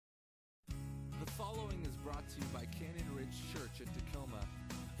brought to you by Canyon Ridge Church in Tacoma.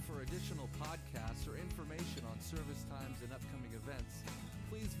 For additional podcasts or information on service times and upcoming events,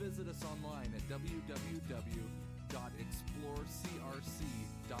 please visit us online at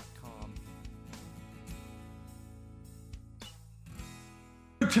www.explorecrc.com.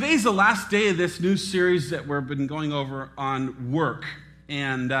 Today's the last day of this new series that we've been going over on work.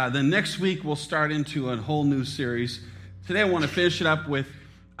 And then next week we'll start into a whole new series. Today I want to finish it up with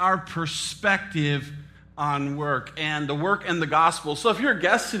our perspective on work and the work and the gospel. So if you're a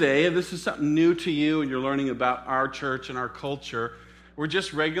guest today, if this is something new to you and you're learning about our church and our culture, we're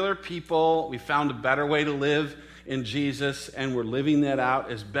just regular people. We found a better way to live in Jesus, and we're living that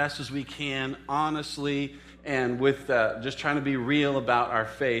out as best as we can, honestly, and with just trying to be real about our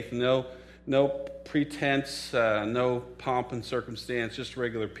faith. No pretense, no pomp and circumstance, just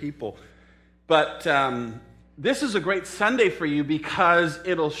regular people. But this is a great Sunday for you because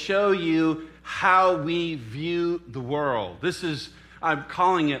it'll show you how we view the world. I'm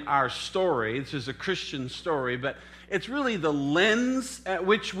calling it our story. This is a Christian story, but it's really the lens at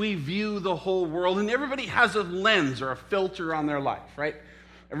which we view the whole world. And everybody has a lens or a filter on their life, right?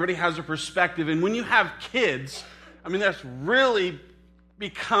 Everybody has a perspective. And when you have kids, that's really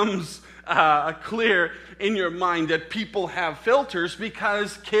becomes clear in your mind that people have filters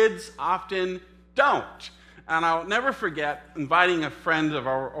because kids often don't. And I'll never forget inviting a friend of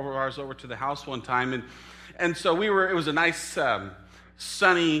ours over to the house one time. And so it was a nice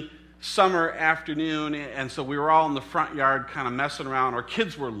sunny summer afternoon. And so we were all in the front yard kind of messing around. Our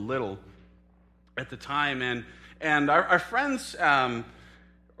kids were little at the time. And our friends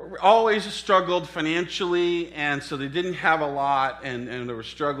always struggled financially. And so they didn't have a lot and they were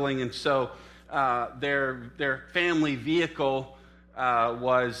struggling. And so their family vehicle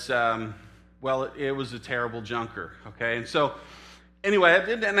was... it was a terrible junker, okay? And so,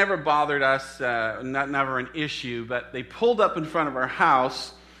 anyway, that never bothered us, never an issue, but they pulled up in front of our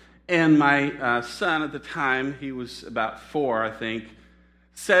house, and my son at the time, he was about 4, I think,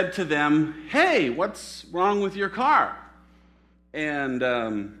 said to them, "Hey, what's wrong with your car?" And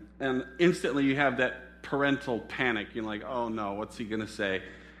instantly you have that parental panic. You're like, oh no, what's he going to say?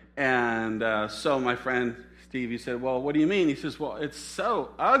 And so my friend Stevie said, "Well, what do you mean?" He says, "Well, it's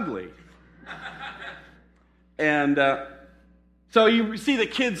so ugly." And so you see the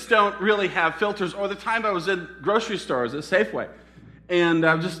kids don't really have filters. Or the time I was in grocery stores at Safeway, and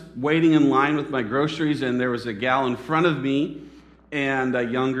I was just waiting in line with my groceries, and there was a gal in front of me, and a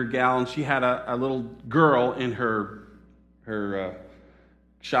younger gal, and she had a little girl in her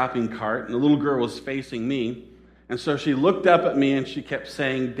shopping cart, and the little girl was facing me. And so she looked up at me, and she kept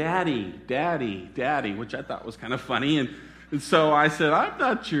saying, "Daddy, Daddy, Daddy," which I thought was kind of funny. And so I said, "I'm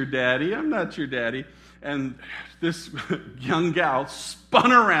not your daddy, I'm not your daddy." And this young gal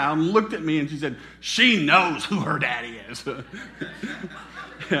spun around, looked at me, and she said, "She knows who her daddy is." And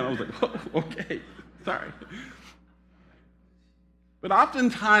I was like, "Oh, okay, sorry." But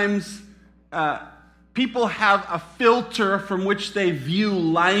oftentimes, people have a filter from which they view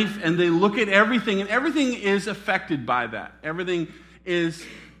life, and they look at everything, and everything is affected by that. Everything is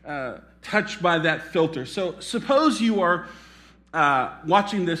touched by that filter. So suppose you are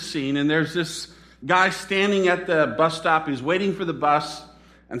watching this scene, and there's this guy standing at the bus stop. He's waiting for the bus,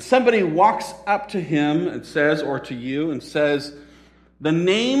 and somebody walks up to him and says, or to you, and says, "The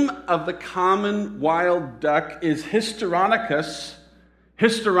name of the common wild duck is Hysteronicus,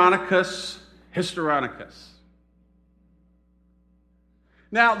 Hysteronicus, Hysteronicus."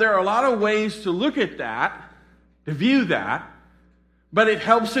 Now, there are a lot of ways to look at that, to view that, but it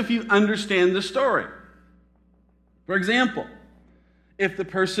helps if you understand the story. For example, if the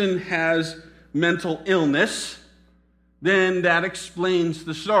person has mental illness, then that explains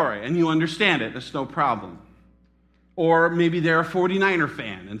the story, and you understand it. There's no problem. Or maybe they're a 49er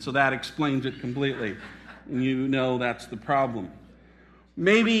fan, and so that explains it completely, and you know that's the problem.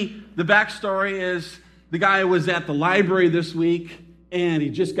 Maybe the backstory is the guy was at the library this week, and he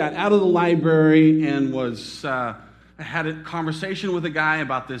just got out of the library and had a conversation with a guy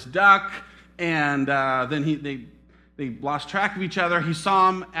about this duck, and then they lost track of each other. He saw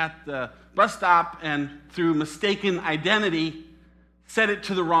him at the bus stop, and through mistaken identity, said it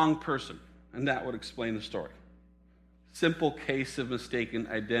to the wrong person, and that would explain the story. Simple case of mistaken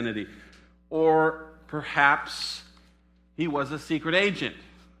identity. Or perhaps he was a secret agent,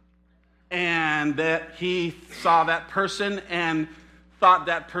 and that he saw that person and thought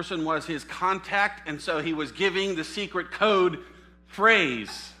that person was his contact, and so he was giving the secret code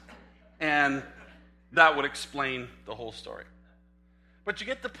phrase, and that would explain the whole story. But you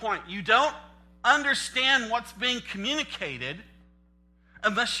get the point. You don't understand what's being communicated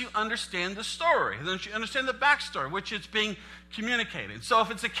unless you understand the story, unless you understand the backstory, which is being communicated. So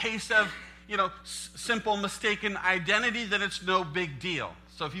if it's a case of, simple mistaken identity, then it's no big deal.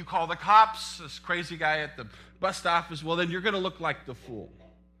 So if you call the cops, this crazy guy at the bus office, well, then you're going to look like the fool.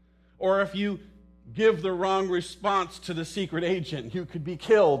 Or if you give the wrong response to the secret agent, you could be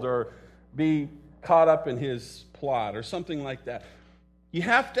killed or be caught up in his plot or something like that. You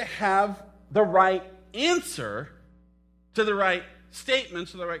have to have the right answer to the right statement,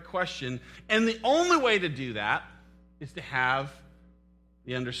 to the right question. And the only way to do that is to have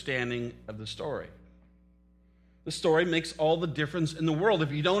the understanding of the story. The story makes all the difference in the world.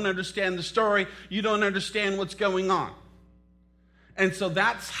 If you don't understand the story, you don't understand what's going on. And so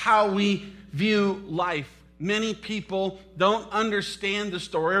that's how we view life. Many people don't understand the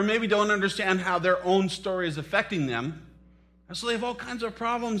story, or maybe don't understand how their own story is affecting them. And so they have all kinds of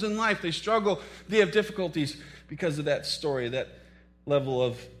problems in life. They struggle. They have difficulties because of that story, that level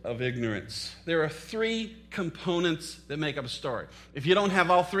of ignorance. There are 3 components that make up a story. If you don't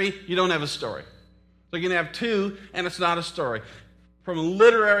have all 3, you don't have a story. So you can have 2, and it's not a story. From a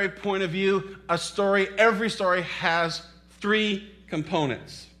literary point of view, every story has 3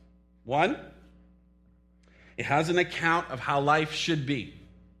 components. 1, it has an account of how life should be.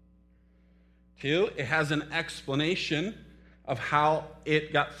 2, it has an explanation of how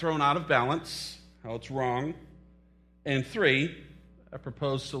it got thrown out of balance, how it's wrong. And 3, a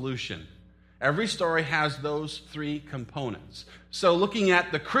proposed solution. Every story has those 3 components. So looking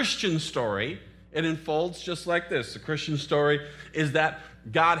at the Christian story, it unfolds just like this. The Christian story is that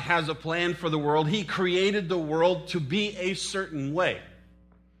God has a plan for the world. He created the world to be a certain way.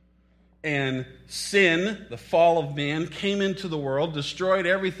 And sin, the fall of man, came into the world, destroyed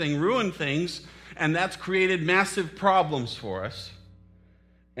everything, ruined things, and that's created massive problems for us.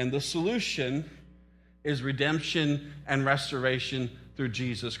 And the solution is redemption and restoration through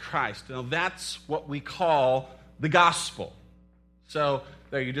Jesus Christ. Now, that's what we call the gospel. So,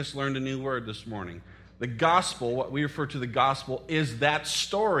 there, you just learned a new word this morning. The gospel, what we refer to the gospel, is that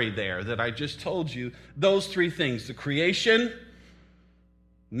story there that I just told you. Those 3 things: the creation,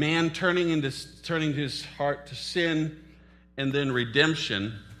 man turning his heart to sin, and then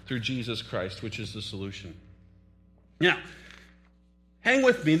redemption through Jesus Christ, which is the solution. Now, hang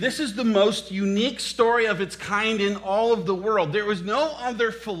with me. This is the most unique story of its kind in all of the world. There is no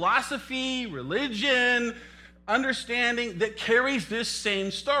other philosophy, religion, understanding that carries this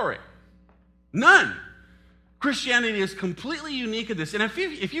same story. None. Christianity is completely unique in this. And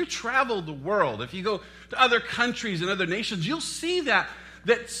if you travel the world, if you go to other countries and other nations, you'll see that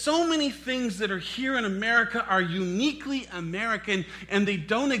so many things that are here in America are uniquely American, and they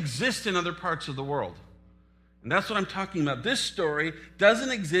don't exist in other parts of the world. And that's what I'm talking about. This story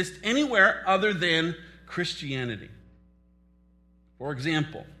doesn't exist anywhere other than Christianity. For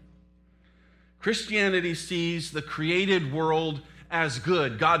example, Christianity sees the created world as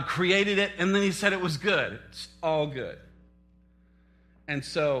good. God created it, and then he said it was good. It's all good. And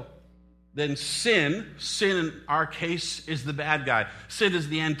so then sin in our case is the bad guy. Sin is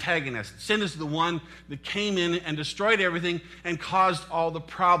the antagonist. Sin is the one that came in and destroyed everything and caused all the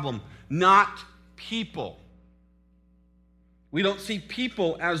problem, not people. We don't see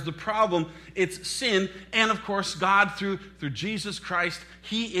people as the problem. It's sin. And of course, God, through Jesus Christ,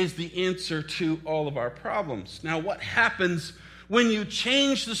 he is the answer to all of our problems. Now, what happens when you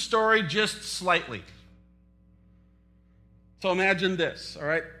change the story just slightly? So imagine this, all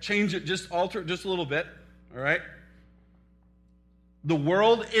right? Change it, just alter it just a little bit, all right? The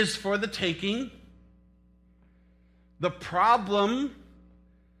world is for the taking. The problem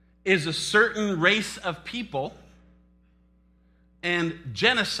is a certain race of people, and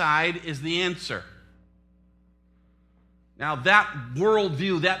genocide is the answer. Now, that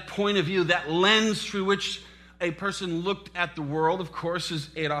worldview, that point of view, that lens through which a person looked at the world, of course, is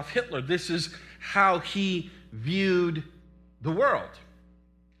Adolf Hitler. This is how he viewed the world.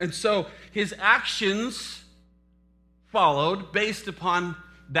 And so his actions followed based upon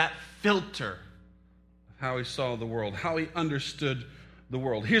that filter of how he saw the world, how he understood the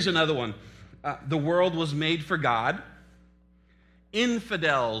world. Here's another one. The world was made for God.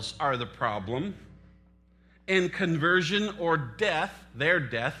 Infidels are the problem. And conversion or death, their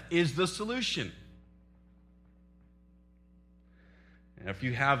death, is the solution. And if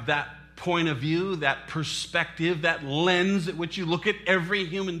you have that point of view, that perspective, that lens at which you look at every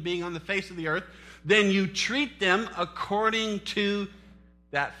human being on the face of the earth, then you treat them according to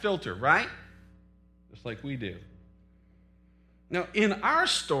that filter, right? Just like we do. Now, in our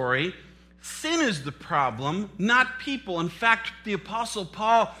story, sin is the problem, not people. In fact, the Apostle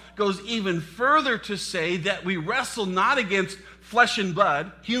Paul goes even further to say that we wrestle not against flesh and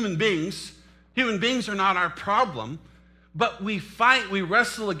blood, human beings. Human beings are not our problem, but we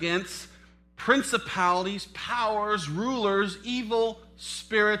wrestle against principalities, powers, rulers, evil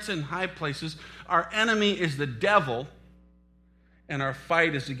spirits in high places. Our enemy is the devil, and our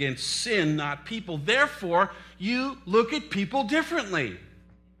fight is against sin, not people. Therefore, you look at people differently.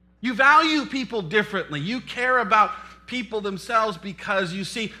 You value people differently. You care about people themselves because you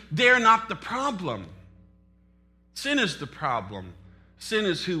see they're not the problem. Sin is the problem. Sin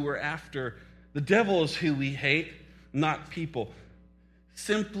is who we're after. The devil is who we hate, not people.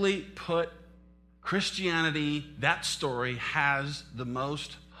 Simply put, Christianity, that story, has the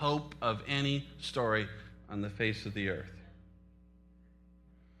most hope of any story on the face of the earth.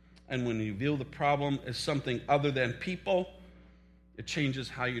 And when you view the problem as something other than people, it changes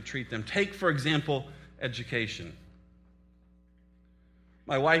how you treat them. Take, for example, education.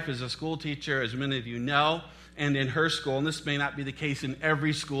 My wife is a school teacher, as many of you know, and in her school, and this may not be the case in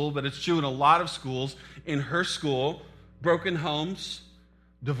every school, but it's true in a lot of schools, in her school, broken homes,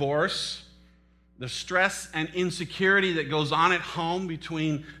 divorce, the stress and insecurity that goes on at home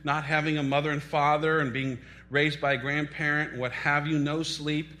between not having a mother and father and being raised by a grandparent, what have you, no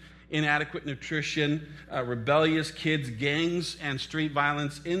sleep, inadequate nutrition, rebellious kids, gangs, and street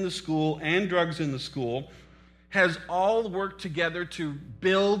violence in the school and drugs in the school has all worked together to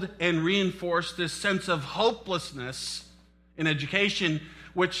build and reinforce this sense of hopelessness in education,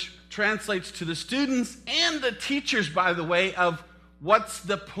 which translates to the students and the teachers, by the way, of what's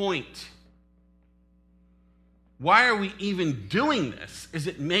the point? Why are we even doing this? Is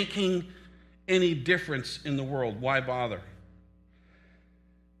it making any difference in the world? Why bother?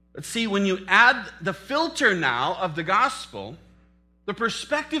 But see, when you add the filter now of the gospel, the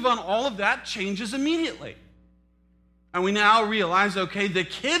perspective on all of that changes immediately. And we now realize, okay, the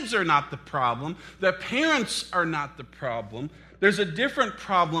kids are not the problem. The parents are not the problem. There's a different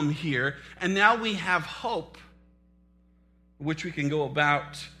problem here. And now we have hope, which we can go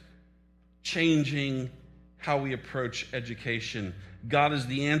about changing how we approach education. God is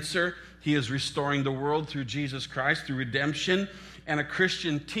the answer. He is restoring the world through Jesus Christ, through redemption. And a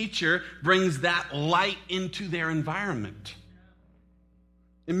Christian teacher brings that light into their environment,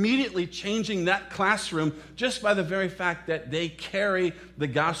 immediately changing that classroom just by the very fact that they carry the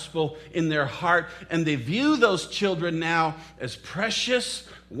gospel in their heart, and they view those children now as precious,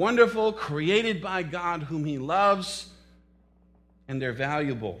 wonderful, created by God whom He loves, and they're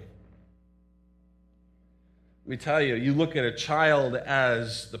valuable. Let me tell you, you look at a child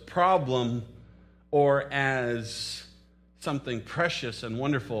as the problem or as something precious and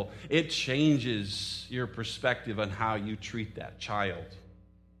wonderful, it changes your perspective on how you treat that child.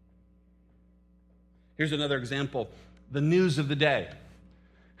 Here's another example, the news of the day.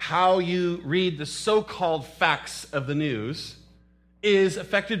 How you read the so-called facts of the news is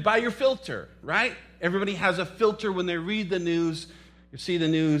affected by your filter, right? Everybody has a filter when they read the news. You see the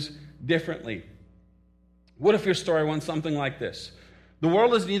news differently. What if your story went something like this? The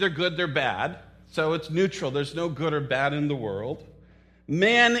world is neither good nor bad, so it's neutral. There's no good or bad in the world.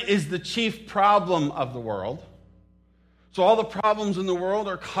 Man is the chief problem of the world. So all the problems in the world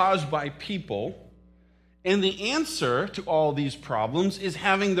are caused by people. And the answer to all these problems is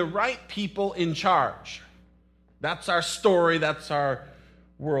having the right people in charge. That's our story. That's our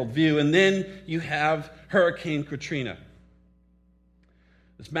worldview. And then you have Hurricane Katrina.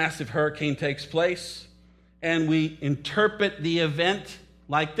 This massive hurricane takes place, and we interpret the event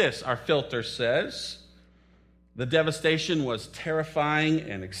like this. Our filter says, the devastation was terrifying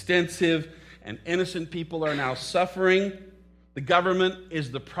and extensive, and innocent people are now suffering. The government is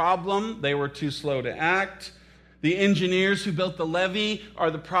the problem. They were too slow to act. The engineers who built the levee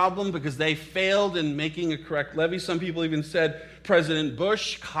are the problem because they failed in making a correct levee. Some people even said President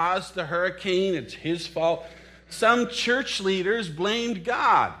Bush caused the hurricane. It's his fault. Some church leaders blamed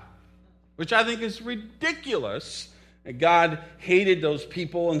God, which I think is ridiculous. God hated those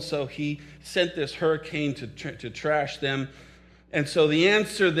people, and so He sent this hurricane to trash them. And so the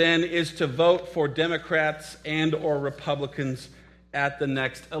answer then is to vote for Democrats and or Republicans at the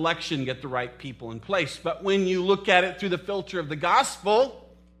next election, get the right people in place. But when you look at it through the filter of the gospel,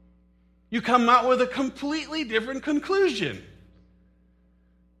 you come out with a completely different conclusion.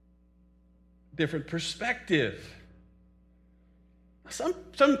 Different perspective.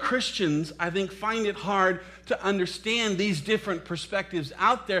 Some Christians, I think, find it hard to understand these different perspectives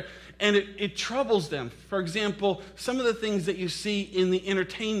out there, and it troubles them. For example, some of the things that you see in the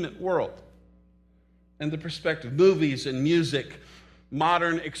entertainment world and the perspective, movies and music,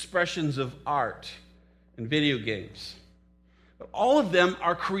 modern expressions of art and video games. But all of them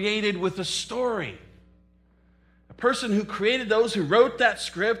are created with a story, a person who created those, who wrote that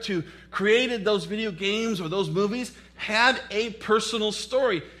script, who created those video games or those movies, had a personal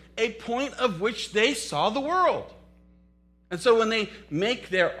story, a point of which they saw the world. And so when they make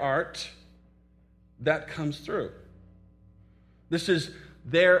their art, that comes through. This is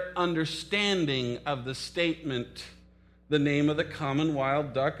their understanding of the statement, the name of the common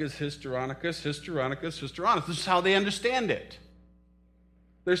wild duck is Hysteronicus, Hysteronicus, Hysteronicus. This is how they understand it.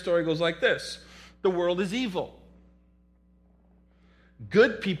 Their story goes like this. The world is evil.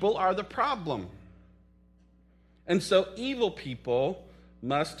 Good people are the problem. And so evil people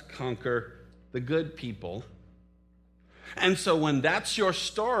must conquer the good people. And so when that's your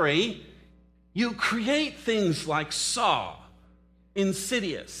story, you create things like Saw,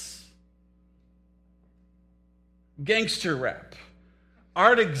 Insidious, gangster rap,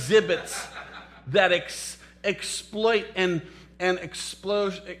 art exhibits that exploit and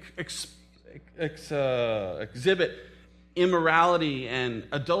exhibit immorality and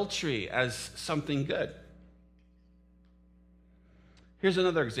adultery as something good. Here's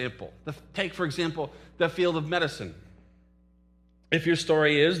another example. Take, for example, the field of medicine. If your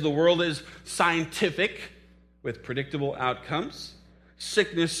story is the world is scientific with predictable outcomes,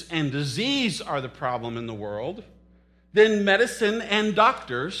 sickness and disease are the problem in the world, then medicine and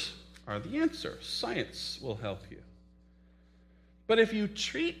doctors are the answer. Science will help you. But if you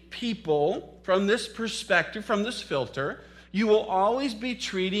treat people from this perspective, from this filter, you will always be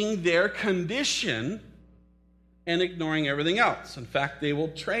treating their condition and ignoring everything else. In fact, they will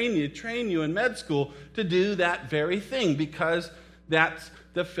train you in med school to do that very thing because that's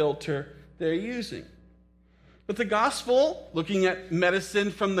the filter they're using. But the gospel, looking at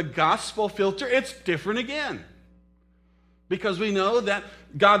medicine from the gospel filter, it's different again. Because we know that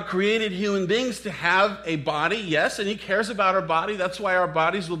God created human beings to have a body, yes, and He cares about our body. That's why our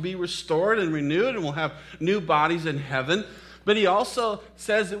bodies will be restored and renewed, and we'll have new bodies in heaven. But He also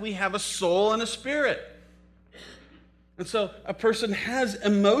says that we have a soul and a spirit. And so a person has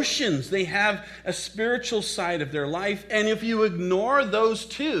emotions. They have a spiritual side of their life. And if you ignore those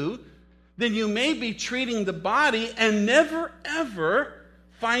two, then you may be treating the body and never, ever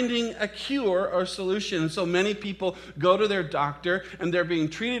finding a cure or solution. And so many people go to their doctor and they're being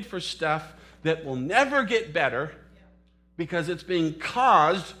treated for stuff that will never get better because it's being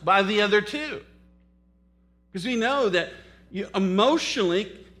caused by the other two. Because we know that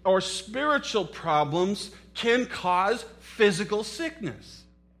emotionally or spiritual problems can cause physical sickness.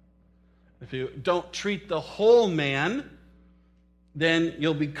 If you don't treat the whole man, then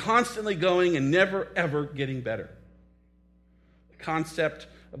you'll be constantly going and never, ever getting better. The concept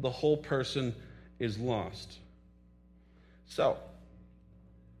of the whole person is lost. So,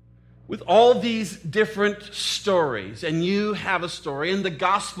 with all these different stories, and you have a story, and the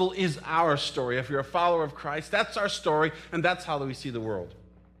gospel is our story. If you're a follower of Christ, that's our story, and that's how we see the world.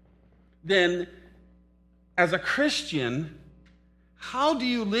 Then, as a Christian, how do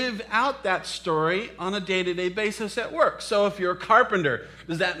you live out that story on a day-to-day basis at work? So if you're a carpenter,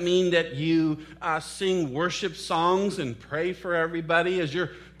 does that mean that you sing worship songs and pray for everybody as you're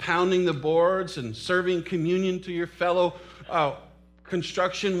pounding the boards and serving communion to your fellow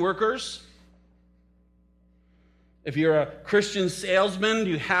construction workers? If you're a Christian salesman,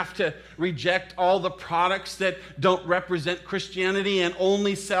 you have to reject all the products that don't represent Christianity and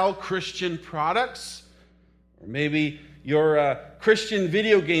only sell Christian products. Or maybe you're a Christian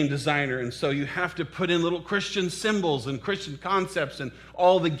video game designer, and so you have to put in little Christian symbols and Christian concepts in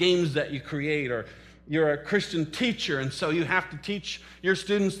all the games that you create. Or you're a Christian teacher, and so you have to teach your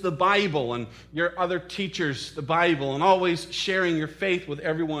students the Bible and your other teachers the Bible, and always sharing your faith with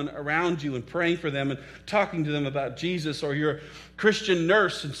everyone around you and praying for them and talking to them about Jesus. Or you're a Christian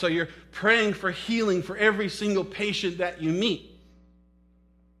nurse, and so you're praying for healing for every single patient that you meet.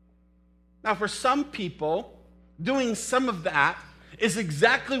 Now, for some people, doing some of that is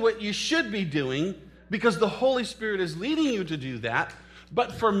exactly what you should be doing because the Holy Spirit is leading you to do that.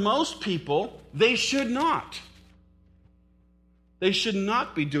 But for most people, they should not. They should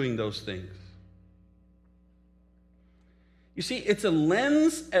not be doing those things. You see, it's a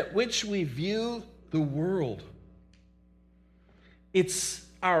lens at which we view the world. It's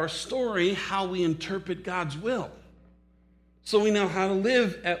our story, how we interpret God's will. So we know how to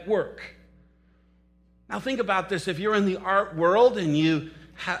live at work. Now think about this. If you're in the art world and you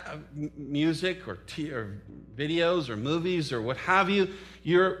have music or videos or movies or what have you,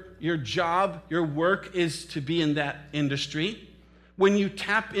 your job, your work is to be in that industry. When you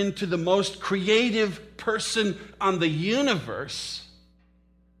tap into the most creative person on the universe,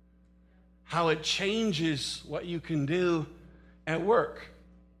 how it changes what you can do at work.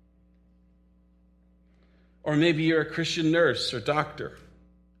 Or maybe you're a Christian nurse or doctor.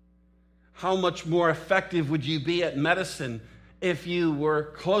 How much more effective would you be at medicine if you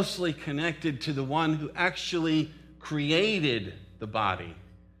were closely connected to the one who actually created the body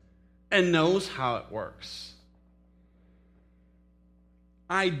and knows how it works?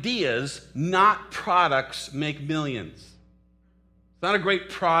 Ideas, not products, make millions. It's not a great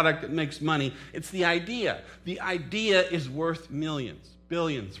product that makes money. It's the idea. The idea is worth millions,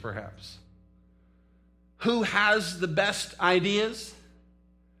 billions perhaps. Who has the best ideas?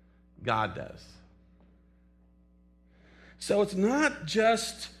 God does. So it's not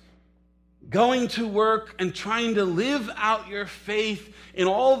just going to work and trying to live out your faith in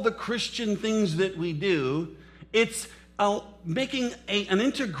all of the Christian things that we do. It's making an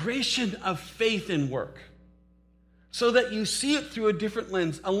integration of faith in work so that you see it through a different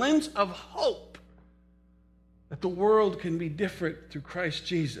lens, a lens of hope that the world can be different through Christ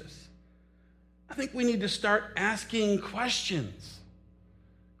Jesus. I think we need to start asking questions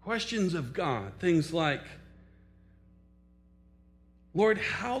of God. Things like, Lord,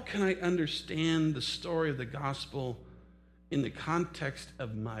 how can I understand the story of the gospel in the context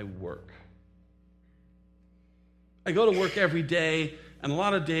of my work? I go to work every day, and a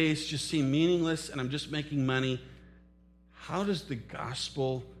lot of days just seem meaningless, and I'm just making money. How does the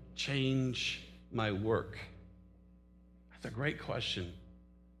gospel change my work? That's a great question.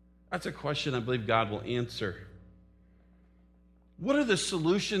 That's a question I believe God will answer. What are the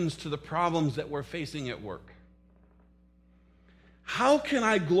solutions to the problems that we're facing at work? How can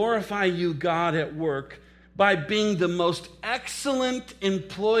I glorify you, God, at work by being the most excellent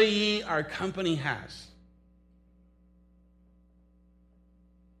employee our company has?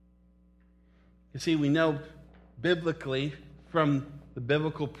 You see, we know biblically, from the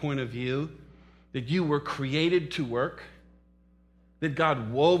biblical point of view, that you were created to work, that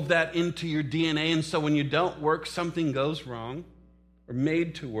God wove that into your DNA, and so when you don't work, something goes wrong, or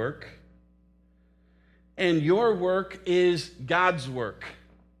made to work. And your work is God's work.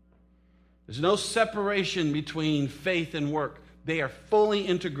 There's no separation between faith and work. They are fully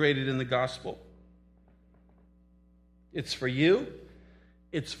integrated in the gospel. It's for you,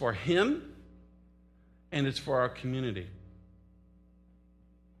 it's for Him, and it's for our community.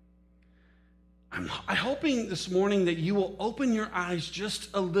 I'm hoping this morning that you will open your eyes just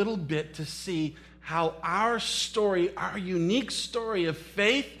a little bit to see how our story, our unique story of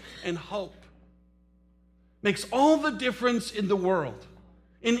faith and hope, makes all the difference in the world,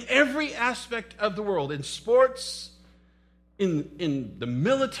 in every aspect of the world, in sports, in the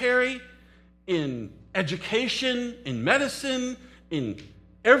military, in education, in medicine, in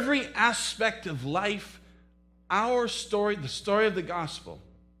every aspect of life. Our story, the story of the gospel,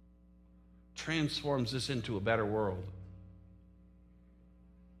 transforms us into a better world,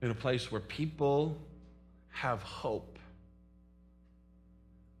 in a place where people have hope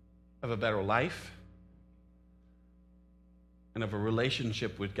of a better life and of a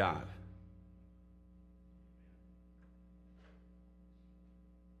relationship with God.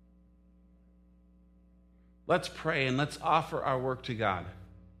 Let's pray and let's offer our work to God.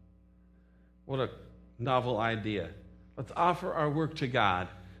 What a novel idea. Let's offer our work to God,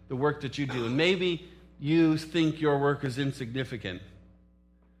 the work that you do. And maybe you think your work is insignificant,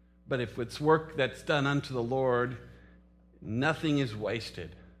 but if it's work that's done unto the Lord, nothing is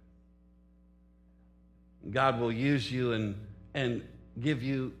wasted. God will use you and give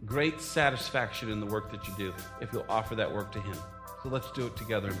you great satisfaction in the work that you do if you'll offer that work to Him. So let's do it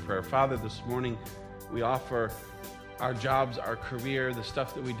together in prayer. Father, this morning we offer our jobs, our career, the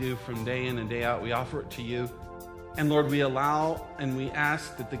stuff that we do from day in and day out. We offer it to you. And Lord, we allow and we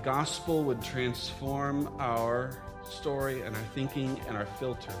ask that the gospel would transform our story and our thinking and our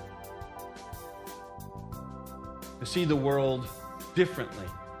filter, to see the world differently,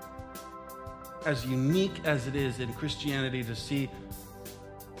 as unique as it is in Christianity, to see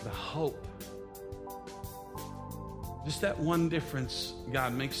the hope. Just that one difference,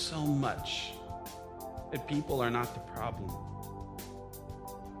 God, makes so much, that people are not the problem,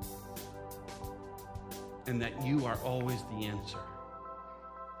 and that you are always the answer.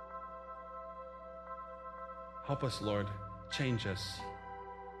 Help us, Lord. Change us.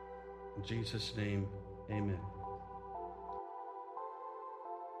 In Jesus' name, amen.